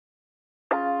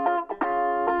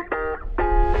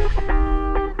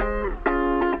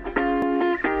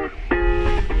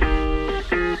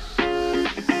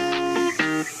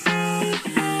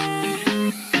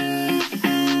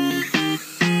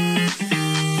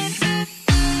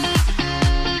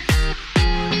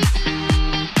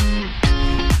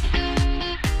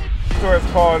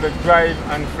called the drive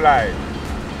and fly,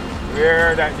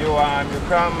 where that you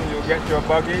come, you get your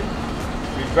buggy,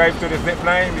 we drive to the zip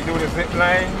line, we do the zip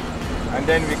line, and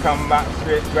then we come back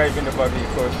straight driving the buggy.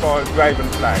 So it's called drive and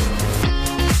fly.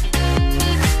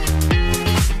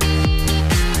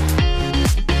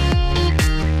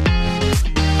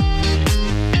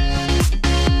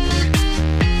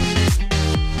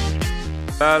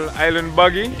 Well, Island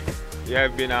Buggy, we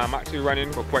have been actually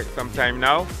running for quite some time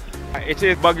now. It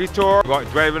is buggy tour, you got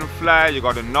drive and fly, you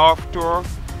got the North tour.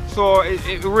 So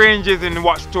it ranges in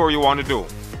what tour you want to do.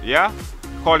 Yeah?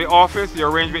 Call the office, you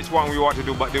arrange which one we want to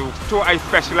do, but the tour I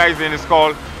specialize in is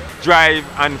called drive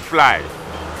and fly.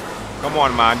 Come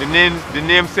on man, the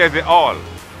name says it all.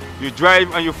 You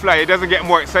drive and you fly, it doesn't get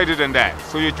more excited than that.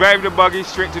 So you drive the buggy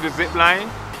straight to the zip line,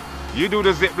 you do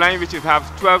the zip line which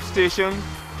has 12 stations,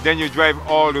 then you drive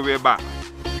all the way back.